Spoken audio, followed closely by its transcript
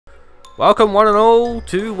Welcome one and all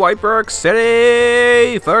to Whiteburg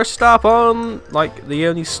City! First stop on, like, the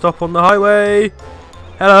only stop on the highway.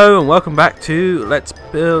 Hello and welcome back to Let's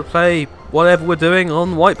Play whatever we're doing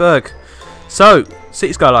on Whiteburg. So,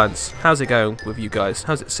 City Skylines, how's it going with you guys?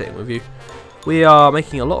 How's it sitting with you? We are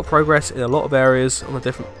making a lot of progress in a lot of areas on the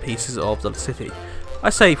different pieces of the city. I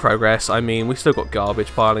say progress, I mean we still got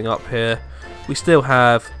garbage piling up here. We still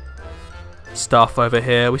have stuff over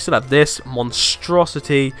here. We still have this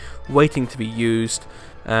monstrosity waiting to be used,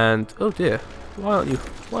 and oh dear, why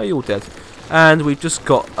are you all dead? And we've just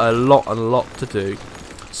got a lot to do.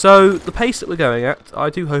 So the pace that we're going at, I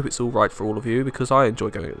do hope it's all right for all of you, because I enjoy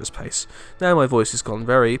going at this pace. Now my voice has gone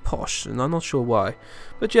very posh and I'm not sure why,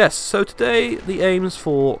 but yes, so today the aims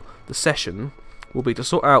for the session will be to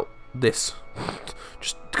sort out this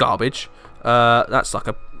just garbage. That's like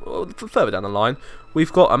a further down the line.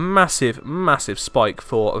 We've got a massive spike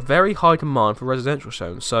for a very high demand for residential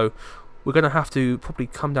zones, so we're going to have to probably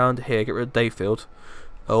come down to here, get rid of Dayfield,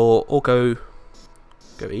 or go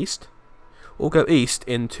east, or go east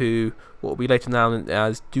into what will be later known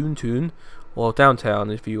as Doontown, or downtown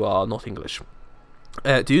if you are not English.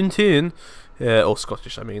 Doontown, or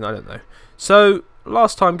Scottish, I mean, I don't know. So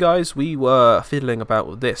last time, guys, we were fiddling about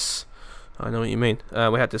with this. I know what you mean.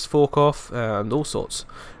 We had this fork off and all sorts.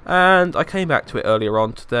 And I came back to it earlier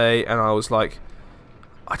on today and I was like,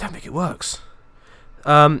 I don't think it works.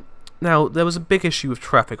 Now, there was a big issue with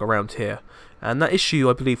traffic around here. And that issue,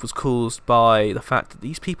 I believe, was caused by the fact that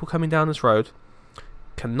these people coming down this road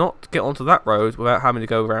cannot get onto that road without having to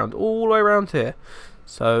go around all the way around here.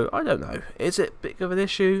 So, I don't know. Is it big of an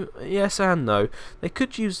issue? Yes and no. They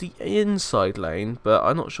could use the inside lane, but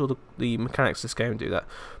I'm not sure the mechanics of this game do that.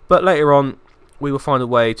 But later on, we will find a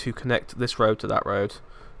way to connect this road to that road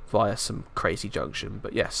via some crazy junction.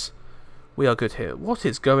 But yes, we are good here. What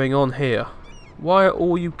is going on here? Why are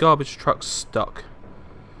all you garbage trucks stuck?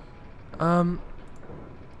 Oh.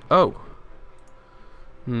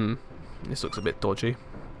 This looks a bit dodgy.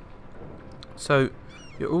 So,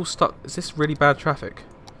 you're all stuck. Is this really bad traffic?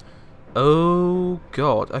 Oh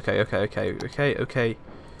god. Okay.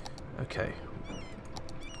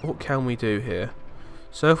 What can we do here?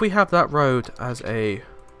 So if we have that road as a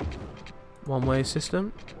one-way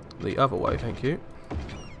system, the other way, thank you.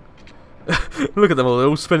 Look at them all, they're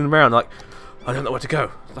all spinning around like, I don't know where to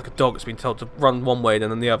go. It's like a dog that's been told to run one way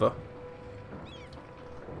and then the other.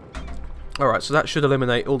 Alright, so that should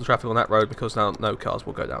eliminate all the traffic on that road because now no cars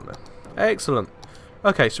will go down there. Excellent.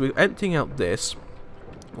 Okay, so we're emptying out this,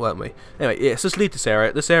 weren't we? Anyway, yes, let's leave this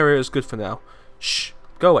area. This area is good for now. Shh,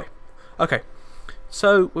 go away. Okay.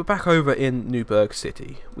 So, we're back over in Newburgh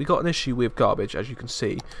City. We got an issue with garbage, as you can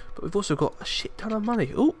see, but we've also got a shit ton of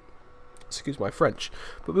money. Ooh, excuse my French.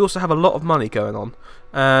 But we also have a lot of money going on,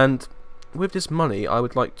 and with this money, I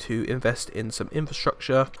would like to invest in some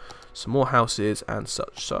infrastructure, some more houses, and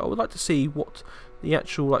such. So, I would like to see what the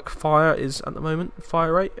actual like fire is at the moment.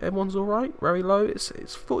 Fire rate, everyone's alright, very low. It's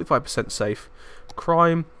 45% safe.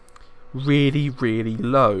 Crime, really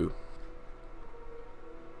low.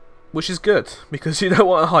 Which is good, because you don't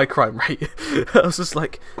want a high crime rate. I was just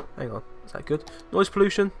like, hang on, is that good? Noise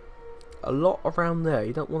pollution, a lot around there.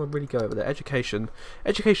 You don't want to really go over there. Education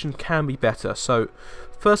can be better. So,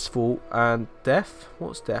 first of all, and death.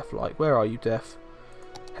 What's death like? Where are you, death?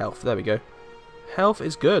 Health, there we go. Health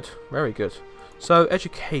is good, very good. So,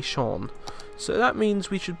 education. So that means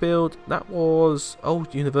we should build, that was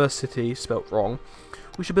Old University, spelt wrong.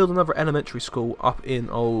 We should build another elementary school up in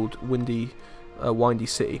Old Windy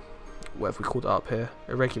City. Whatever we called it up here,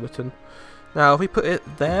 Irregulaton. Now, if we put it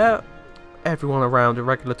there, everyone around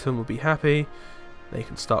Irregulaton will be happy. They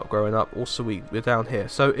can start growing up. Also, we're down here.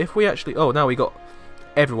 So, if we actually... Oh, now we got...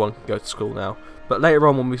 Everyone can go to school now. But later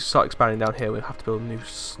on, when we start expanding down here, we'll have to build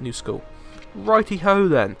a new school. Righty-ho,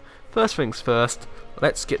 then. First things first,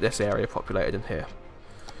 let's get this area populated in here.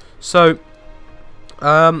 So,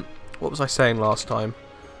 what was I saying last time?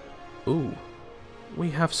 Ooh,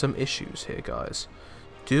 we have some issues here, guys.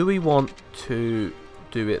 Do we want to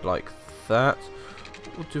do it like that?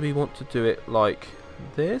 Or do we want to do it like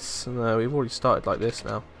this? No, we've already started like this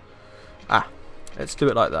now. Let's do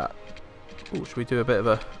it like that. Ooh, should we do a bit of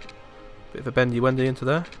a bendy-wendy into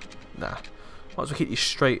there? Nah. Might as well keep you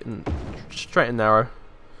straight and narrow.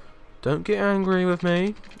 Don't get angry with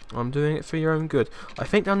me. I'm doing it for your own good. I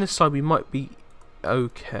think down this side we might be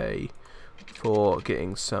okay for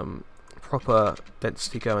getting some proper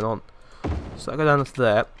density going on. So I'll go down to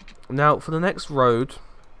there. Now for the next road,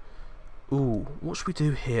 ooh, what should we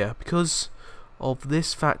do here? Because of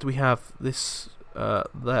this fact we have this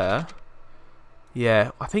there.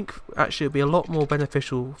 Yeah, I think actually it'd be a lot more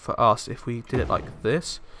beneficial for us if we did it like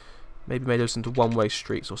this. maybe made those into one-way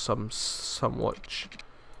streets or somewhat.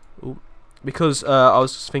 Ooh. Because I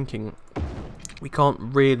was just thinking, we can't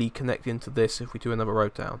really connect into this if we do another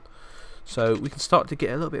road down. So we can start to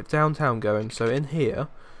get a little bit of downtown going. So in here,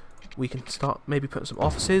 we can start maybe putting some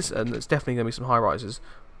offices, and there's definitely going to be some high-rises.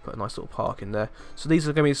 Put a nice little park in there. So these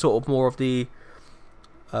are going to be sort of more of the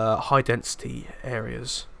high-density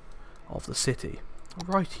areas of the city.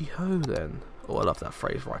 Righty-ho then. Oh, I love that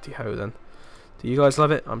phrase, righty-ho then. Do you guys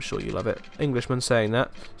love it? I'm sure you love it. Englishman saying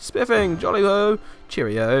that. Spiffing, jolly-ho,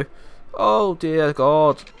 cheerio. Oh dear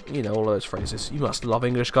God. You know all those phrases. You must love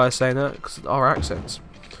English guys saying that, because our accents.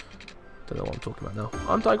 Don't know what I'm talking about now.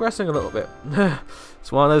 I'm digressing a little bit.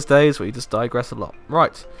 It's one of those days where you just digress a lot.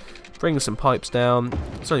 Right. Bring some pipes down.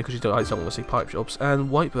 It's only because you don't want to see pipe jobs. And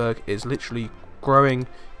Whiteburg is literally growing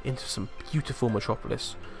into some beautiful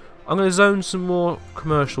metropolis. I'm going to zone some more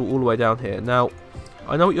commercial all the way down here. Now,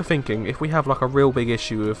 I know what you're thinking. If we have like a real big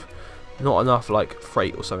issue of not enough like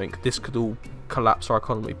freight or something, this could all collapse our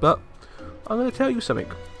economy. But I'm going to tell you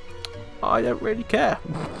something. I don't really care.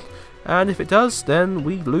 And if it does, then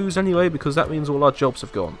we lose anyway, because that means all our jobs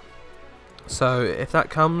have gone. So if that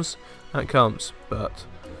comes, that comes. But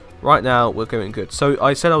right now we're going good. So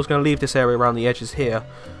I said I was going to leave this area around the edges here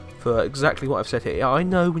for exactly what I've said here. Yeah, I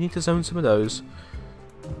know we need to zone some of those.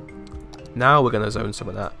 Now we're going to zone some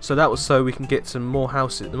of that. So that was so we can get some more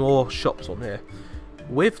houses, more shops on here.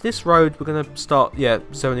 With this road, we're going to start,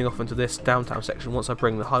 zoning off into this downtown section once I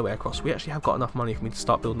bring the highway across. We actually have got enough money for me to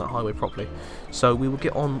start building that highway properly. So we will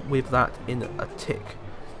get on with that in a tick.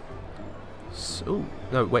 So, ooh,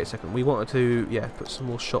 no, wait a second. We wanted to, put some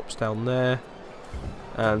more shops down there.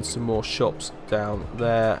 And some more shops down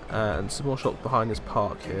there. And some more shops behind this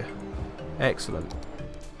park here. Excellent.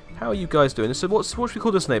 How are you guys doing? So what should we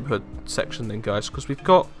call this neighbourhood section then, guys? Because we've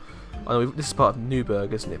got, I know this is part of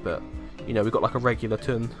Newburgh, isn't it? But you know, we've got like a regular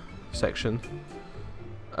turn section.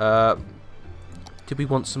 Did we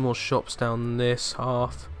want some more shops down this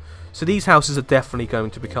half? So these houses are definitely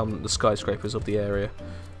going to become the skyscrapers of the area.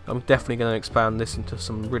 I'm definitely going to expand this into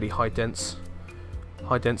some really high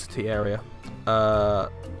density area.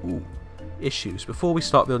 Ooh, issues. Before we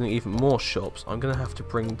start building even more shops, I'm going to have to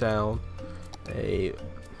bring down a...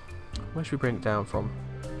 Where should we bring it down from?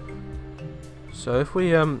 So if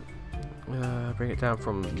we bring it down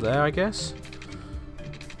from there, I guess,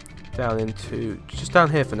 down into just down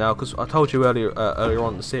here for now, because I told you earlier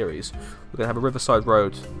on in the series we're going to have a riverside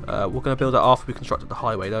road. We're going to build that after we constructed the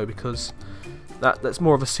highway though, because that's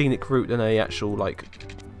more of a scenic route than a actual like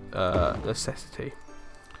necessity.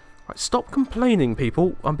 Right, stop complaining,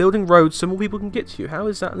 people. I'm building roads so more people can get to you. How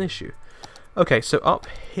is that an issue? Okay, so up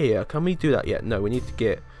here, can we do that yet? No, we need to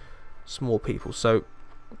get some more people. So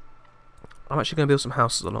I'm actually going to build some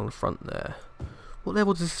houses along the front there. What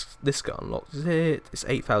level does this get unlocked? Is it? It's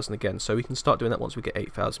 8,000 again, so we can start doing that once we get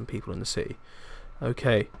 8,000 people in the city.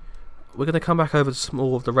 Okay, we're going to come back over to some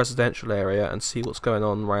more of the residential area and see what's going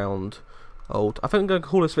on around old... I think I'm going to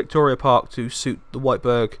call this Victoria Park to suit the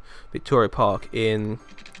Whiteburg Victoria Park in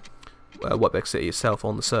Whiteburg City itself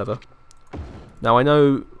on the server. Now I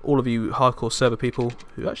know all of you hardcore server people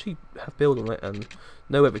who actually have built on it and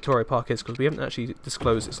know where Victoria Park is, because we haven't actually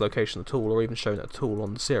disclosed its location at all or even shown it at all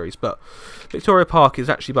on the series, but Victoria Park is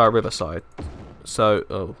actually by a riverside. So,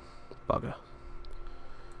 oh bugger.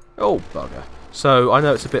 Oh bugger. So I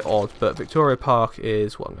know it's a bit odd, but Victoria Park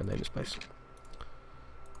is what I'm going to name this place.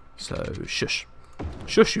 So, shush.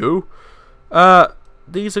 Shush you!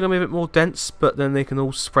 These are going to be a bit more dense, but then they can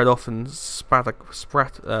all spread off and sort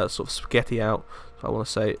of spaghetti out. So I want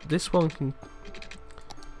to say this one can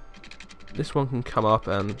come up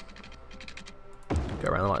and go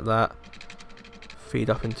around like that. Feed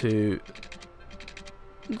up into...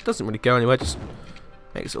 It doesn't really go anywhere, just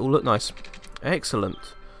makes it all look nice. Excellent.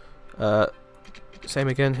 Same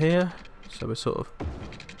again here. So we're sort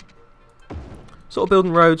of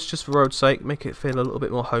building roads just for road's sake, make it feel a little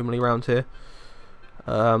bit more homely around here.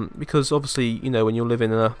 Because obviously, you know, when you're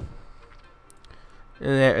living in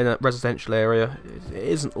a residential area, it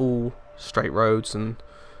isn't all straight roads and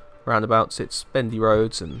roundabouts. It's bendy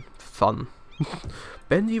roads and fun.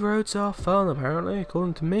 Bendy roads are fun, apparently,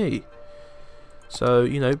 according to me. So,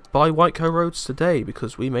 you know, buy Whiteco roads today,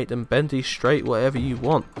 because we make them bendy, straight, whatever you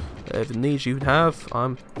want. Whatever needs you have.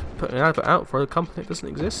 I'm putting an advert out for a company that doesn't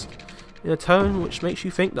exist, in a tone which makes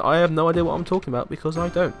you think that I have no idea what I'm talking about, because I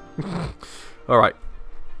don't. Alright.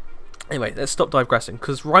 Anyway, let's stop digressing,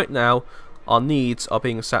 because right now our needs are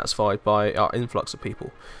being satisfied by our influx of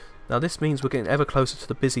people. Now this means we're getting ever closer to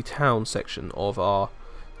the busy town section of our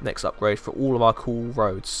next upgrade for all of our cool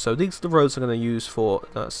roads. So these are the roads I'm going to use for...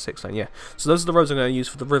 that's 6 lane, yeah. So those are the roads I'm going to use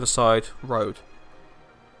for the Riverside Road.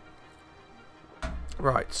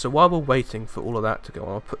 Right, so while we're waiting for all of that to go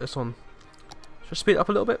on, I'll put this on. Just speed it up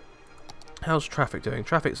a little bit. How's traffic doing?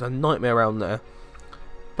 Traffic's a nightmare around there.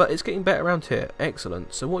 But it's getting better around here.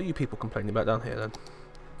 Excellent. So what are you people complaining about down here then?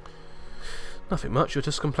 Nothing much, you're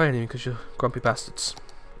just complaining because you're grumpy bastards.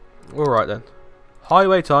 Alright then.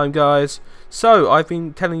 Highway time, guys. So, I've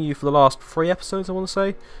been telling you for the last 3 episodes, I want to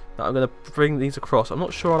say, that I'm going to bring these across. I'm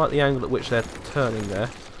not sure I like the angle at which they're turning there.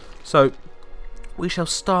 So, we shall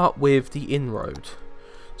start with the inroad.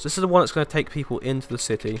 So this is the one that's going to take people into the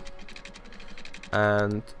city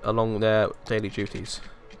and along their daily duties.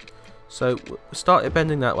 So we'll start it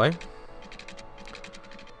bending that way.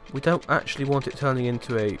 We don't actually want it turning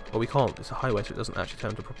into a... well, we can't. It's a highway, so it doesn't actually turn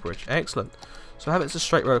into a proper bridge. Excellent. So have it as a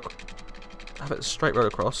straight road. Have it as a straight road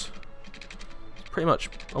across. Pretty much.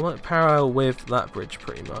 I want it parallel with that bridge,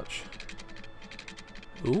 pretty much.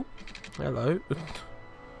 Ooh. Hello.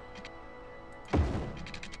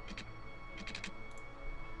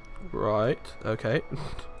 Right, okay.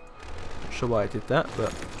 Not sure why I did that,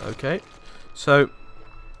 but okay. So,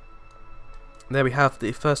 there we have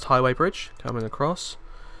the first highway bridge coming across.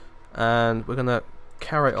 And we're going to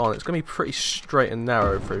carry it on. It's going to be pretty straight and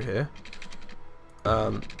narrow through here.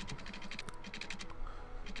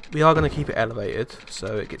 We are going to keep it elevated,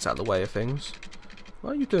 so it gets out of the way of things.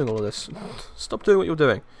 Why are you doing all of this? Stop doing what you're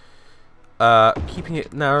doing. Keeping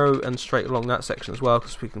it narrow and straight along that section as well,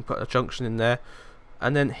 because we can put a junction in there.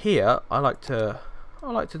 And then here, I like to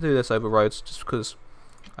do this over roads, just because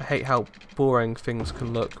I hate how boring things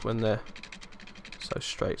can look when they're so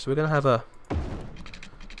straight. So we're going to have a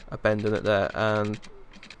bend in it there, and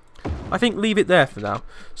I think leave it there for now.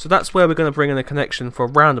 So that's where we're going to bring in a connection for a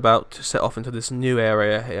roundabout to set off into this new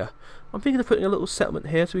area here. I'm thinking of putting a little settlement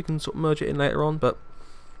here so we can sort of merge it in later on, but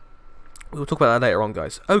we'll talk about that later on,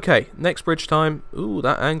 guys. Okay, next bridge time. Ooh,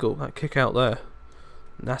 that angle, that kick out there.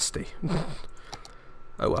 Nasty.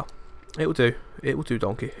 Oh well. It will do. It will do,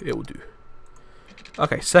 donkey. It will do.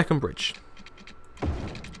 Okay, second bridge.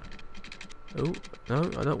 Oh,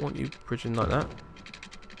 no, I don't want you bridging like that.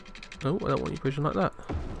 No, I don't want you bridging like that.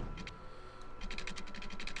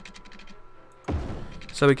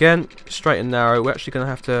 So again, straight and narrow. We're actually going to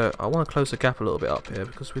have to... I want to close the gap a little bit up here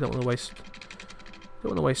because we don't want to waste...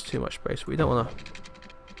 don't want to waste too much space. We don't want to...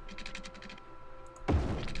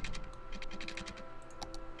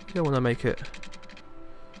 you don't want to make it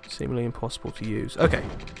seemingly impossible to use. Okay,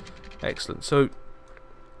 excellent. So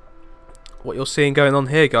what you're seeing going on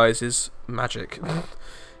here, guys, is magic.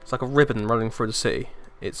 It's like a ribbon running through the city.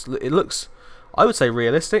 It looks, I would say,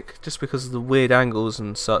 realistic, just because of the weird angles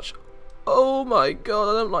and such. Oh my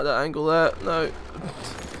god, I don't like that angle there. No.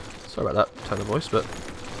 Sorry about that tone of voice, but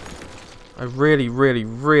I really, really,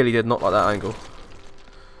 really did not like that angle.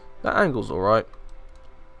 That angle's alright.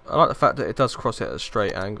 I like the fact that it does cross it at a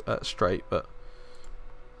straight angle, but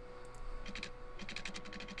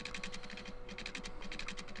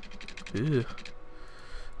ew.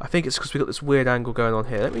 I think it's because we got this weird angle going on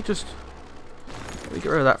here. Let me get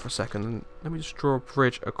rid of that for a second, and let me just draw a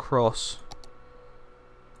bridge across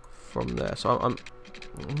from there. So I'm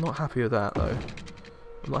not happy with that though.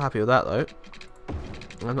 I'm not happy with that though.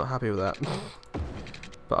 I'm not happy with that.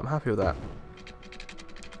 But I'm happy with that.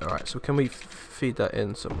 Alright, so can we feed that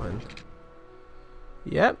in somewhere?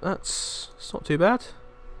 Yep, it's not too bad.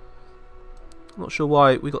 I'm not sure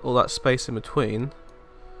why we got all that space in between,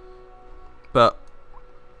 but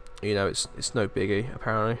you know, it's no biggie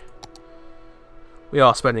apparently. We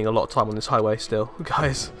are spending a lot of time on this highway still,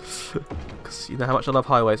 guys, because you know how much I love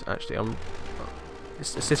highways. Actually,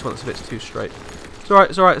 it's this one that's a bit too straight. It's alright,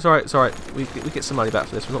 it's alright, it's alright, it's alright. We get some money back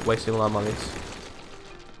for this. We're not wasting all our monies.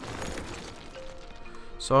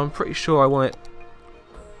 So I'm pretty sure I want it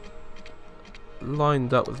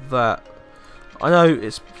lined up with that. I know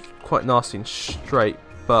it's quite nasty and straight,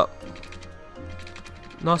 but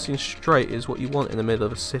nasty and straight is what you want in the middle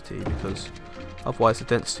of a city, because otherwise the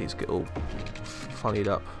densities get all funnied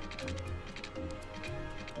up.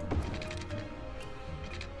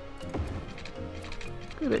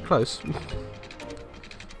 Get a bit close.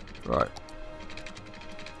 Right.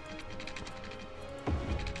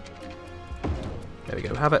 There we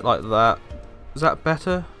go. Have it like that. Is that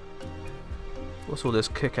better? What's all this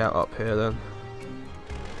kick out up here then?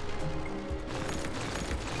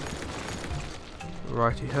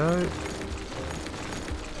 Righty ho.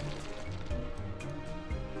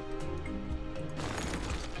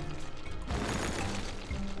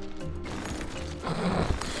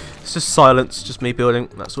 It's just silence, just me building.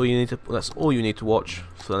 That's all you need to. That's all you need to watch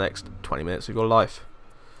for the next 20 minutes of your life.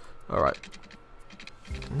 All right.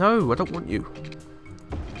 No, I don't want you.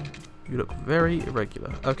 You look very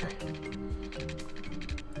irregular. Okay.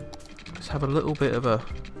 have a little bit of a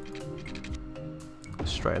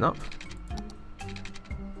straighten up.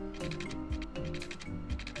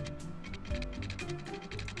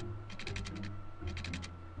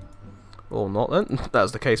 Or not then,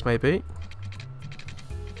 as the case may be.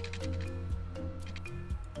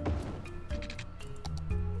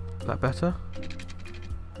 Is that better?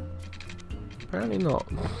 Apparently not.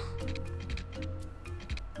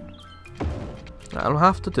 That'll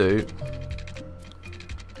have to do.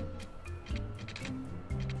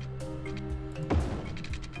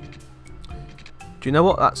 Do you know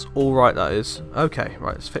what? That's alright, that is. Okay,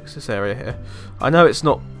 right, let's fix this area here. I know it's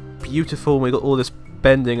not beautiful, we got all this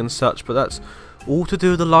bending and such, but that's all to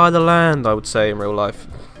do with the lie of the land, I would say, in real life.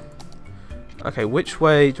 Okay, which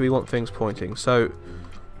way do we want things pointing? So,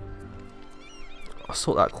 I'll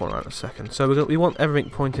sort that corner out in a second. So we want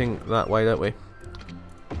everything pointing that way, don't we?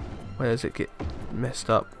 Where does it get messed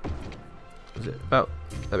up? Is it about...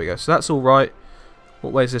 There we go. So that's all right.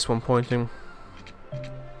 What way is this one pointing?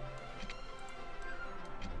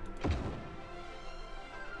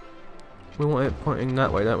 We want it pointing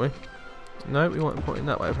that way, don't we? No, we want it pointing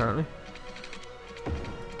that way, apparently.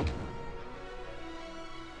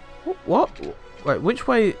 What? Wait, which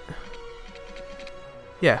way...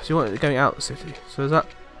 Yeah, so you want it going out the city. So is that...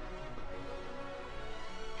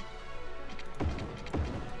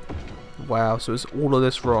 Wow, so is all of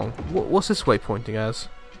this wrong? What's this way pointing as?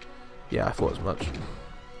 Yeah, I thought as much.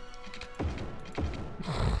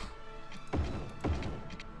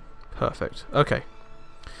 Perfect. Okay.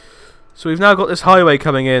 So we've now got this highway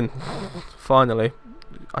coming in. Finally.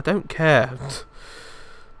 I don't care.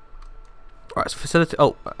 Right, it's facility...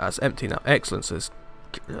 Oh, that's empty now. Excellent, so let's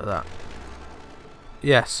get rid of that.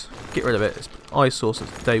 Yes, get rid of it. It's eyesore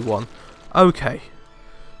since day one. Okay.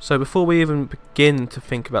 So before we even begin to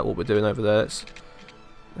think about what we're doing over there,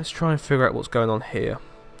 let's try and figure out what's going on here.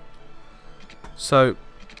 So,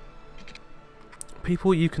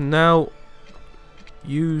 people, you can now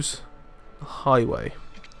use the highway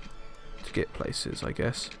to get places, I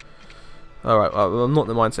guess. Alright, well, I'm not in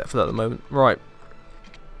the mindset for that at the moment. Right.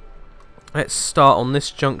 Let's start on this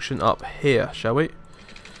junction up here, shall we?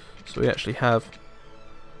 So we actually have...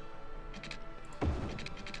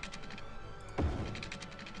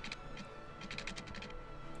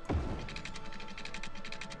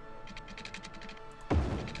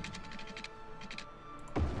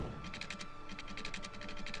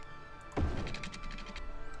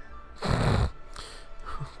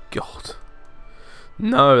 God.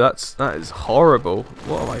 No, that is horrible.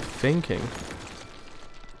 What am I thinking?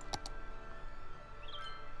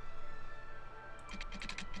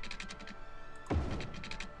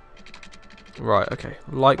 Right, okay,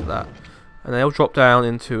 like that. And they'll drop down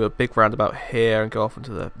into a big roundabout here and go off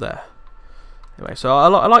into there. Anyway, so I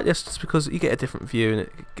like this just because you get a different view and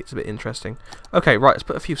it gets a bit interesting. Okay, right, let's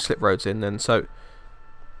put a few slip roads in then. So,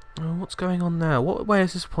 oh, what's going on now? What way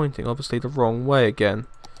is this pointing? Obviously the wrong way again.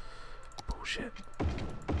 Bullshit.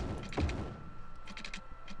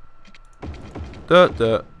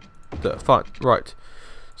 Dirt. Fine. Right.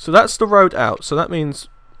 So that's the road out. So that means,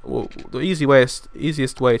 well, the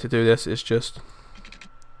easiest way to do this is just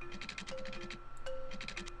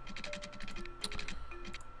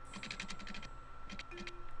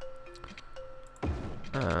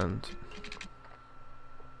and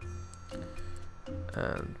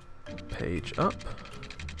page up.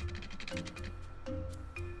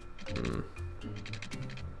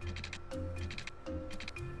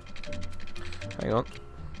 Hang on.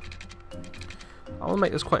 I want to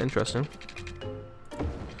make this quite interesting.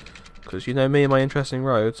 Because you know me and my interesting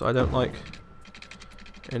roads, I don't like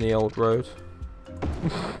any old road.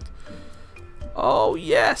 Oh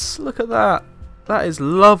yes, look at that. That is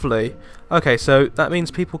lovely. Okay, so that means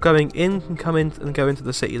people going in can come in and go into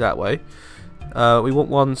the city that way. We want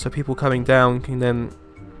one so people coming down can then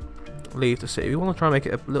leave the city. We want to try and make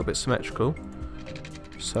it a little bit symmetrical.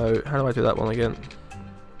 So how do I do that one again?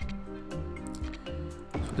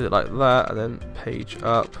 So do it like that and then page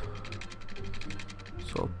up.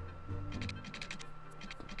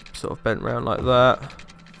 Sort of bent round like that.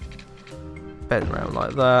 Bent round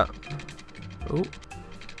like that. Oh.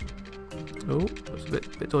 Oh, that's a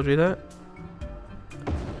bit dodgy there.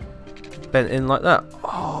 Bent in like that.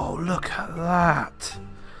 Oh, look at that.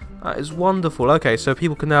 That is wonderful. Okay, so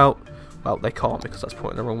people can now... Well, they can't because that's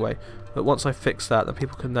pointing the wrong way. But once I fix that, then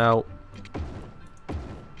people can now...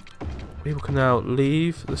 People can now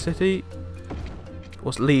leave the city.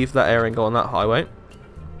 Or leave that area and go on that highway.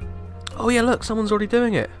 Oh yeah, look, someone's already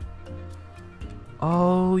doing it.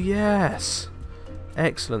 Oh yes.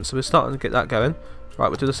 Excellent. So we're starting to get that going. Right,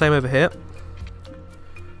 we'll do the same over here.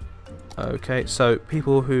 Okay, so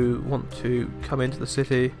people who want to come into the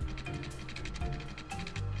city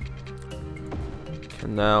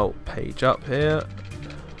can now page up here.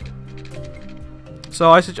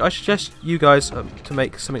 So I suggest you guys to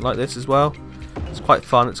make something like this as well. It's quite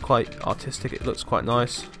fun, it's quite artistic, it looks quite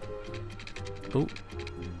nice. Ooh.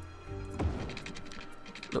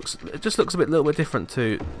 It just looks a little bit different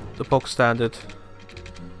to the bog standard.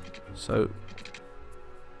 So,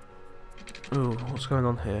 ooh, what's going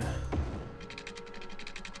on here?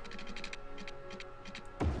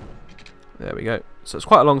 There we go. So it's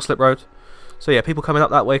quite a long slip road. So yeah, people coming up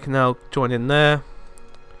that way can now join in there.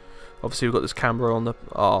 Obviously we've got this camera on the...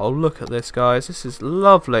 Oh, look at this, guys. This is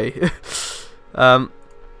lovely.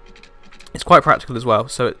 It's quite practical as well.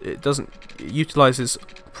 So it utilises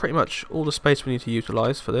pretty much all the space we need to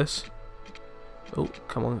utilise for this. Oh,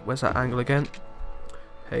 come on. Where's that angle again?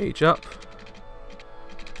 Page up.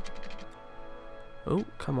 Oh,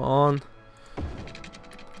 come on.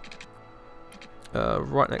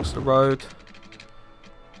 Right next to the road.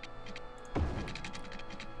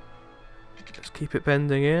 Let's keep it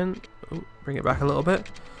bending in. Oh, bring it back a little bit.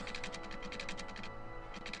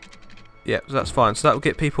 Yeah, so that's fine. So that will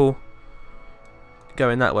get people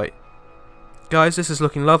going that way. Guys, this is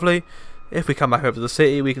looking lovely. If we come back over the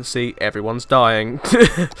city, we can see everyone's dying.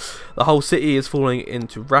 The whole city is falling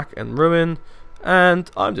into rack and ruin.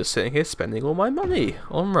 And I'm just sitting here spending all my money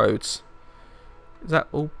on roads. Is that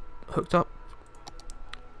all hooked up?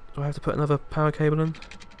 Do I have to put another power cable in?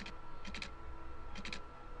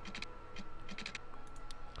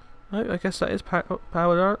 No, I guess that is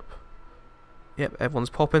powered up. Yep, everyone's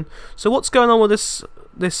popping. So what's going on with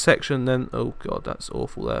this section then? Oh god, that's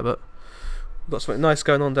awful there, but we've got something nice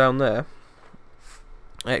going on down there.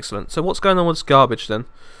 Excellent. So what's going on with this garbage then?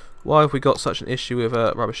 Why have we got such an issue with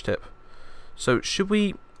a rubbish tip? So should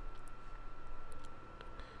we...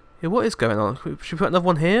 Yeah, what is going on? Should we put another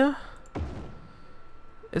one here?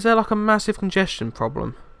 Is there like a massive congestion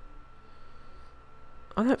problem?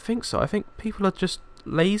 I don't think so. I think people are just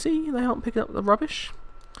lazy. They aren't picking up the rubbish.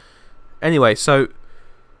 Anyway, so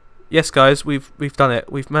yes, guys, we've done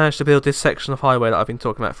it. We've managed to build this section of highway that I've been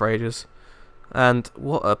talking about for ages, and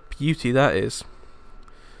what a beauty that is.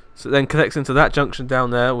 So it then connects into that junction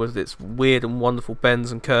down there with its weird and wonderful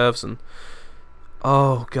bends and curves, and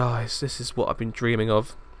oh, guys, this is what I've been dreaming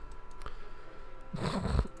of.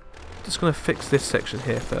 Just gonna fix this section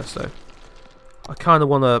here first, though. I kind of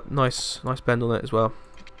want a nice bend on it as well.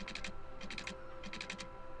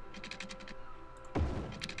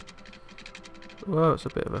 Whoa, it's a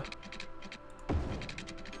bit of a...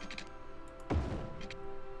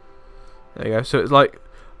 There you go. So it's like,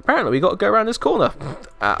 apparently we got to go around this corner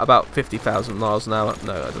at about 50,000 miles an hour.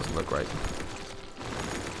 No, that doesn't look great.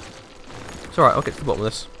 It's alright, I'll get to the bottom of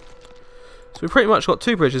this. So we've pretty much got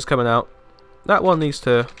two bridges coming out. That one needs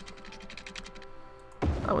to...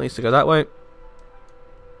 That one needs to go that way.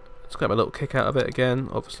 Let's get a little kick out of it again,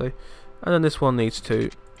 obviously. And then this one needs to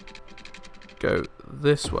go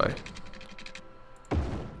this way.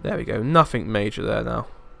 There we go. Nothing major there now.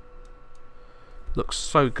 Looks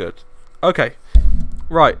so good. Okay.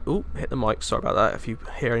 Right. Ooh, hit the mic. Sorry about that if you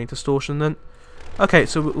hear any distortion then. Okay,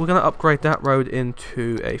 so we're going to upgrade that road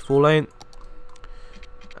into a 4-lane.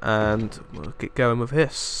 And we'll get going with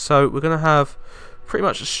this. So we're going to have pretty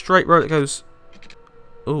much a straight road that goes...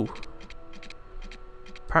 Ooh.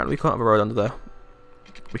 Apparently we can't have a road under there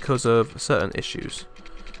because of certain issues.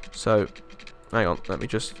 So, hang on. Let me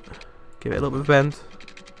just give it a little bit of a bend.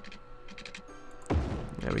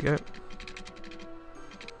 There we go.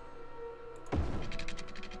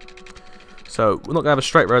 So we're not going to have a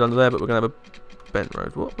straight road under there, but we're going to have a bent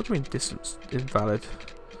road. What do you mean distance invalid?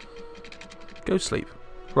 Go sleep.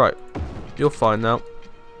 Right, you're fine now.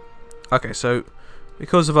 Okay, so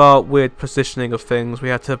because of our weird positioning of things, we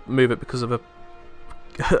had to move it because of a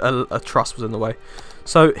truss was in the way.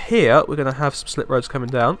 So here we're going to have some slip roads coming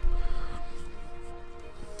down.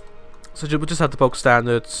 So we'll just have the bog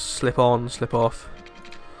standard slip on, slip off.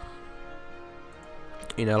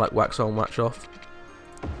 You know, like wax on, wax off.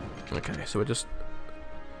 Okay, so we're just...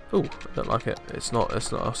 Oh, I don't like it. It's not...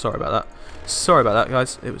 Oh, sorry about that. Sorry about that,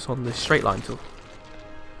 guys. It was on the straight line tool.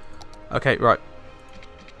 Okay, right.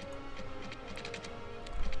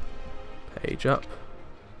 Page up.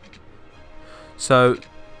 So,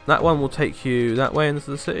 that one will take you that way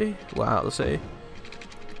into the city. Well, out of the city.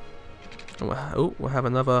 Oh, we'll have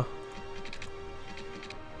another...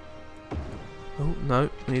 Oh, no.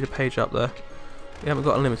 We need a page up there. We haven't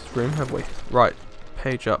got unlimited room, have we? Right,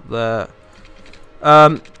 page up there.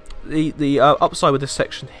 The upside with this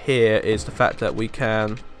section here is the fact that we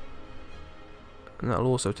can, and that'll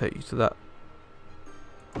also take you to that.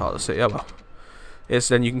 part of the city. Oh well. It's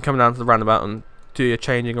then you can come down to the roundabout and do your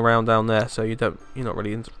changing around down there, so you're not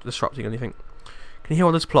really disrupting anything. Can you hear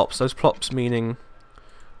all those plops? Those plops meaning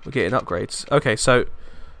we're getting upgrades. Okay, so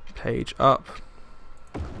page up.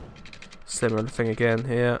 Slimmer thing again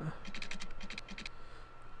here.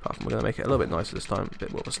 Apart from we're going to make it a little bit nicer this time, a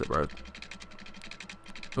bit more of a slip road.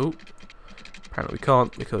 Ooh. Apparently we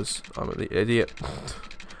can't because I'm an idiot.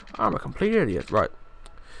 I'm a complete idiot. Right.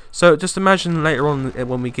 So just imagine later on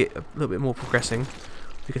when we get a little bit more progressing,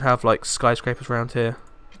 we can have like skyscrapers around here.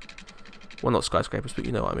 Well, not skyscrapers, but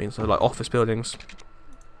you know what I mean. So like office buildings.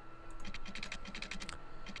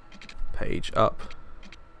 Page up.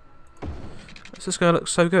 This is going to look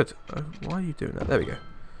so good. Why are you doing that? There we go.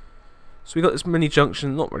 So we got this mini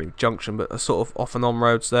junction, not really junction, but a sort of off and on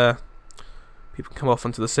roads there. People can come off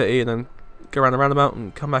onto the city and then go around the roundabout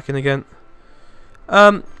and come back in again.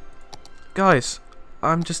 Guys,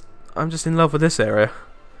 I'm just in love with this area.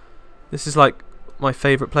 This is like my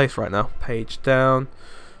favourite place right now. Page down.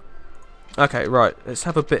 Okay, right. Let's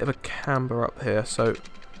have a bit of a camber up here. So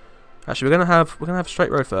actually, we're gonna have a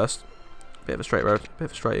straight road first. Bit of a straight road, bit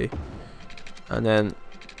of a straighty, and then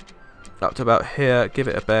up to about here. Give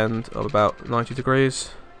it a bend of about 90 degrees.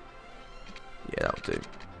 Yeah, that'll do.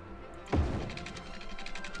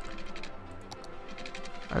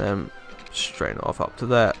 And then straighten it off up to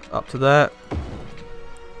there,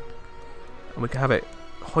 and we can have it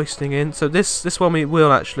hoisting in. So this one we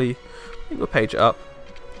will actually, I think we'll page it up.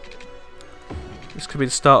 This could be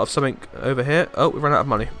the start of something over here. Oh, we've run out of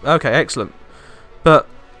money. Okay, excellent. But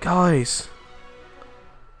guys,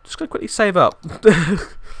 just gonna quickly save up. What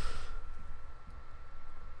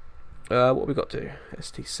have we got to do?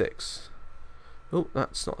 ST6. Oh,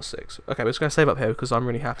 that's not a 6. Okay, we're just gonna save up here because I'm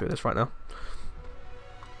really happy with this right now.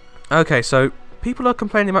 Okay, so people are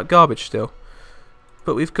complaining about garbage still,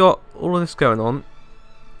 but we've got all of this going on.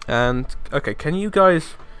 And okay, can you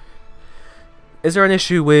guys? Is there an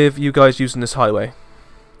issue with you guys using this highway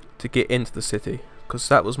to get into the city? Because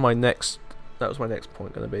that was my next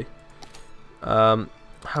point going to be. How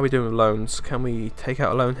are we doing with loans? Can we take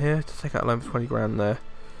out a loan here? To take out a loan for 20 grand there.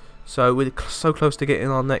 So we're so close to getting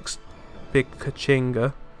our next big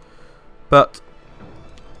kachinga. But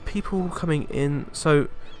people coming in. So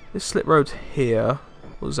this slip road here.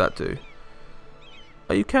 What does that do?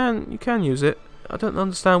 Oh, you can use it. I don't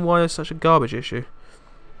understand why there's such a garbage issue.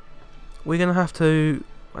 We're gonna have to.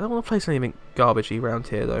 I don't want to place anything garbagey around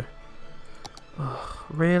here though. Ugh,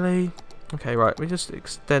 really? Okay, right. We just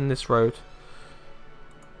extend this road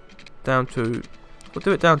down to. We'll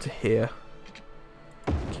do it down to here.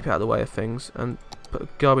 Keep it out of the way of things, and put a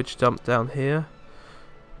garbage dump down here.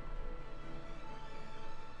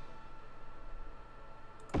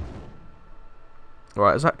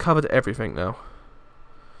 Right, has that covered everything now?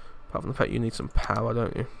 Apart from the fact you need some power,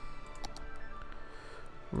 don't you?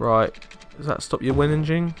 Right, does that stop your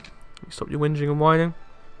whinging? Stop your whinging and whining?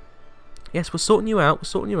 Yes, we're sorting you out. We're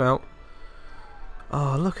sorting you out.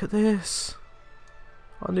 Oh, look at this!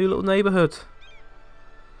 Our new little neighbourhood.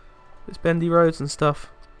 It's bendy roads and stuff.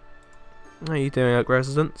 How are you doing, Oak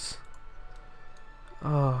residents?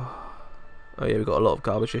 Oh yeah, we've got a lot of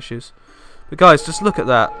garbage issues. But guys, just look at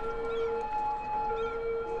that.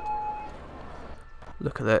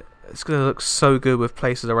 Look at that. It's going to look so good with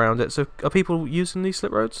places around it. So are people using these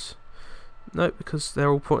slip roads? No, because they're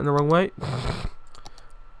all pointing the wrong way.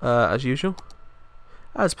 As usual.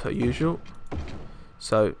 As per usual.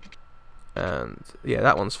 So, and yeah,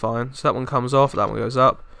 that one's fine. So that one comes off, that one goes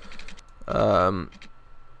up. That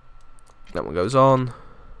one goes on.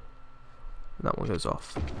 And that one goes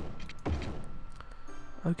off.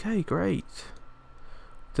 Okay, great.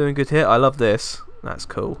 Doing good here. I love this. That's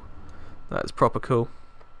cool. That's proper cool.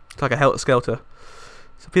 It's like a helter skelter.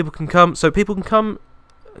 So people can come. So people can come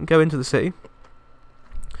and go into the city.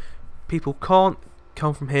 People can't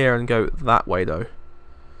come from here and go that way though.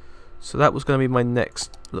 So that was going to be my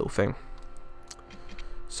next little thing.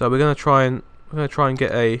 So we're going to try and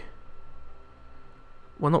get a.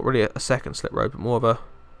 Well, not really a second slip road, but more of a.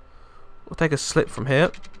 We'll take a slip from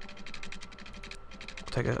here.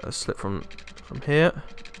 Take a slip from here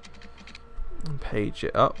and page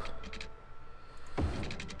it up.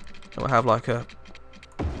 And we'll have like a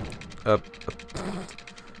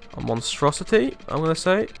monstrosity, I'm going to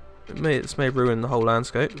say. This may ruin the whole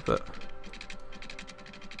landscape, but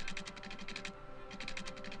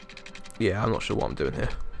yeah, I'm not sure what I'm doing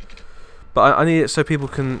here. But I need it so people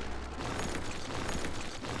can.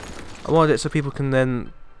 I wanted it so people can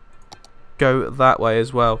then go that way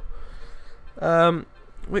as well.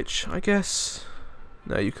 Which I guess.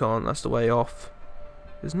 No, you can't. That's the way off,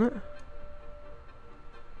 isn't it?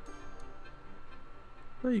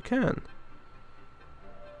 No, you can.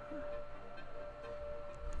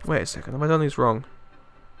 Wait a second, have I done these wrong?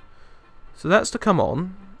 So that's to come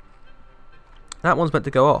on. That one's meant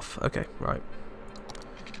to go off. Okay, right.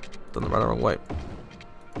 Done the run the wrong way.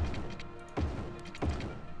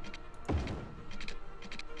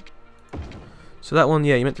 So that one,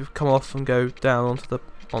 yeah, you meant to come off and go down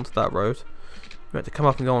onto that road. You meant to come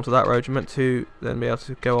up and go onto that road. You meant to then be able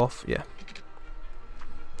to go off. Yeah.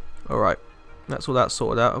 Alright. That's all that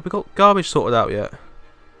sorted out. Have we got garbage sorted out yet?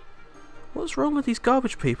 What's wrong with these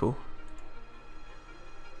garbage people?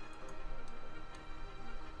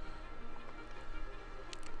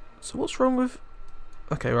 So what's wrong with...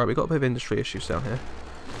 Okay, right, we've got a bit of industry issues down here.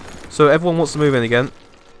 So everyone wants to move in again.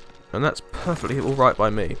 And that's perfectly alright by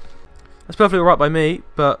me. That's perfectly alright by me,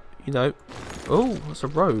 but, you know... Oh, that's a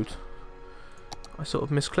road. I sort of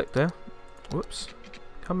misclicked there. Whoops.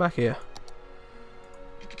 Come back here.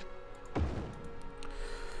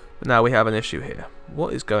 But now we have an issue here.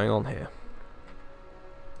 What is going on here?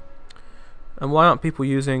 And why aren't people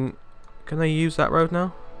using... Can they use that road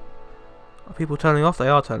now? Are people turning off? They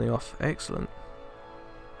are turning off. Excellent.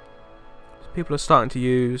 So people are starting to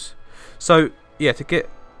use... So, yeah, to get...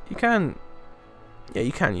 You can... Yeah,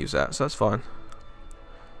 you can use that, so that's fine.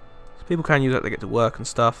 So people can use that to get to work and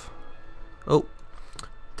stuff. Oh.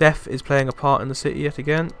 Death is playing a part in the city yet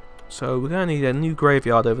again. So we're going to need a new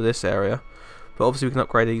graveyard over this area. But obviously we can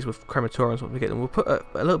upgrade these with crematoriums once we get them. We'll put a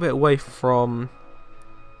little bit away from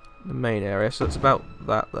the main area. So it's about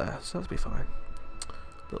that there. So that'll be fine.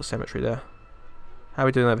 Little cemetery there. How are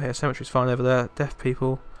we doing over here? Cemetery's fine over there. Deaf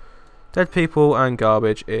people. Dead people and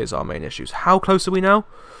garbage is our main issues. How close are we now?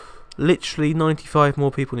 Literally 95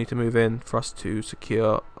 more people need to move in for us to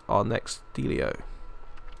secure our next dealio.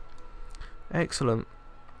 Excellent.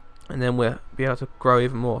 And then we'll be able to grow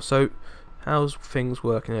even more. So, how's things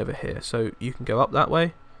working over here? So, you can go up that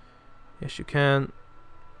way. Yes, you can.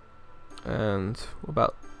 And what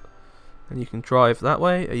about... And you can drive that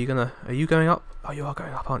way. Are you going up? Oh, you are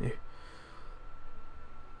going up, aren't you?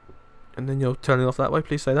 And then you're turning off that way.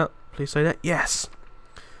 Please say that. Please say that. Yes!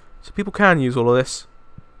 So people can use all of this.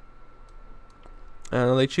 And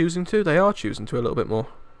are they choosing to? They are choosing to a little bit more.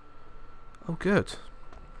 Oh, good.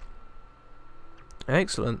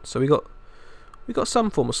 Excellent. So we got some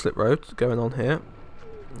form of slip road going on here.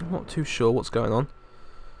 I'm not too sure what's going on.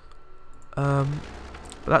 But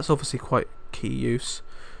that's obviously quite key use.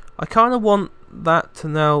 I kind of want that to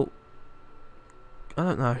now... I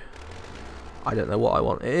don't know. I don't know what I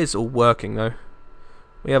want. It is all working though.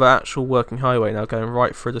 We have an actual working highway now going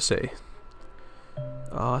right through the city.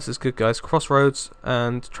 Ah, this is good, guys. Crossroads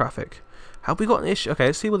and traffic. Have we got an issue? Okay,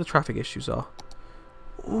 let's see what the traffic issues are.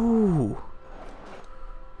 Ooh.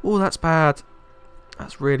 Ooh, that's bad.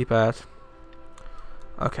 That's really bad.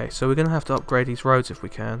 Okay, so we're going to have to upgrade these roads if we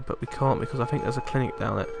can, but we can't because I think there's a clinic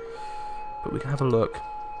down it. But we can have a look.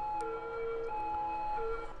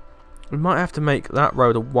 We might have to make that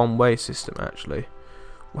road a one-way system, actually.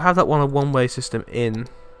 We'll have that one a one-way system in.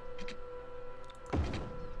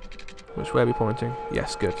 Which way are we pointing?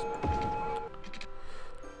 Yes, good.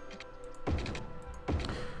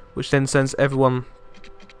 Which then sends everyone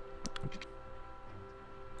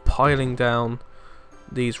piling down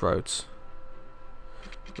these roads.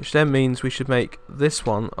 Which then means we should make this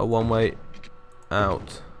one a one-way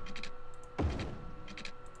out.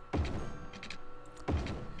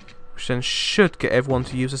 Which then should get everyone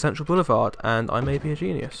to use the Central Boulevard, and I may be a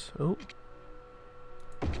genius. Oh.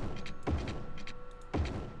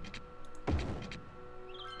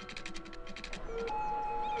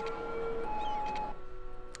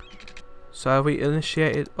 So have we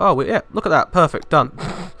initiated... Oh, yeah, look at that. Perfect. Done.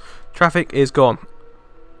 Traffic is gone.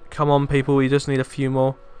 Come on, people. We just need a few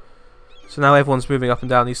more. So now everyone's moving up and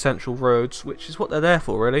down these central roads, which is what they're there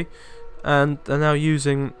for, really. And they're now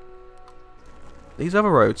using these other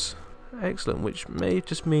roads. Excellent. Which may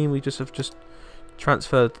just mean we just have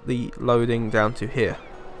transferred the loading down to here.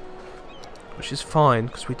 Which is fine,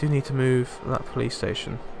 because we do need to move that police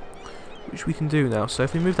station. Which we can do now. So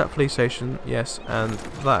if we move that police station, yes, and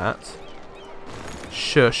that...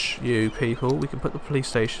 Shush, you people. We can put the police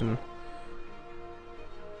station...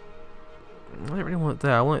 I don't really want it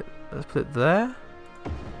there. I want it... Let's put it there.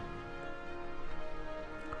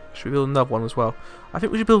 Should we build another one as well? I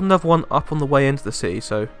think we should build another one up on the way into the city,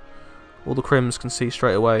 so all the crims can see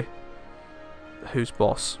straight away who's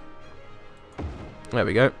boss. There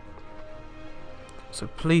we go. So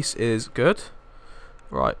police is good.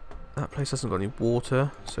 Right. That place hasn't got any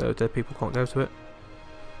water, so dead people can't go to it.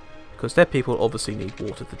 Because dead people obviously need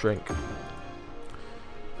water to drink.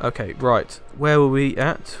 Okay, right. Where were we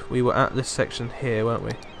at? We were at this section here, weren't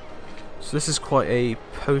we? So this is quite a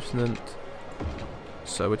potent.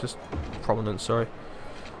 So we're just prominent. Sorry,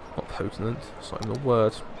 not potent. It's not even a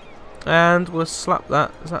word. And we'll slap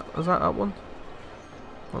that. Is that one?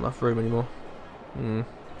 Not enough room anymore.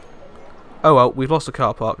 Oh well, we've lost a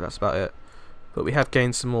car park. That's about it. But we have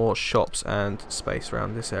gained some more shops and space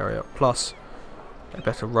around this area, plus a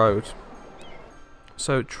better road.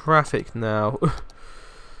 So traffic now.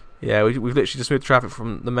 Yeah, we've literally just moved traffic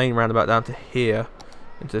from the main roundabout down to here,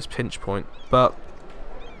 into this pinch point. But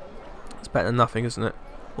it's better than nothing, isn't it?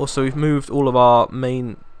 Also, we've moved all of our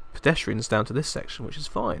main pedestrians down to this section, which is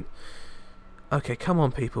fine. Okay, come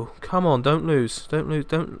on, people. Come on, don't lose.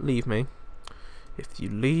 Don't leave me. If you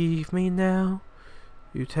leave me now,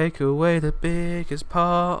 you take away the biggest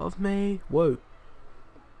part of me. Whoa.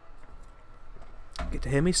 Get to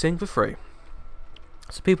hear me sing for free.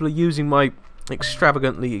 So people are using my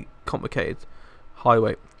extravagantly complicated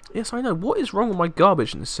highway. Yes, I know. What is wrong with my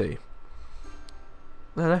garbage in the sea?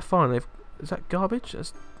 They're fine. Is that garbage?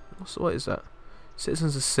 What is that?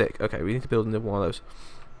 Citizens are sick. Okay, we need to build another one of those.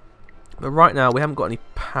 But right now, we haven't got any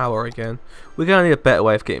power again. We're going to need a better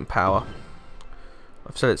way of getting power.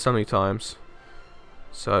 I've said it so many times.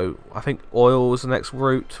 So, I think oil is the next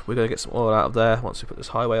route. We're going to get some oil out of there once we put this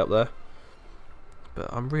highway up there.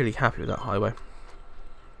 But I'm really happy with that highway.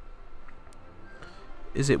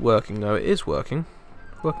 Is it working? No, it is working.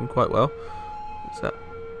 It's working quite well.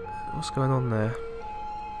 What's going on there?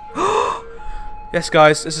 Yes,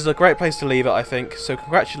 guys, this is a great place to leave it, I think. So,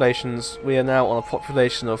 congratulations. We are now on a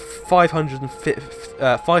population of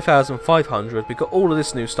 5,500. We've got all of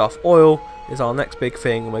this new stuff. Oil is our next big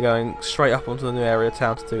thing, and we're going straight up onto the new area of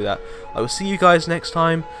town to do that. I will see you guys next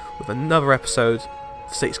time with another episode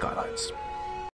of Skylines.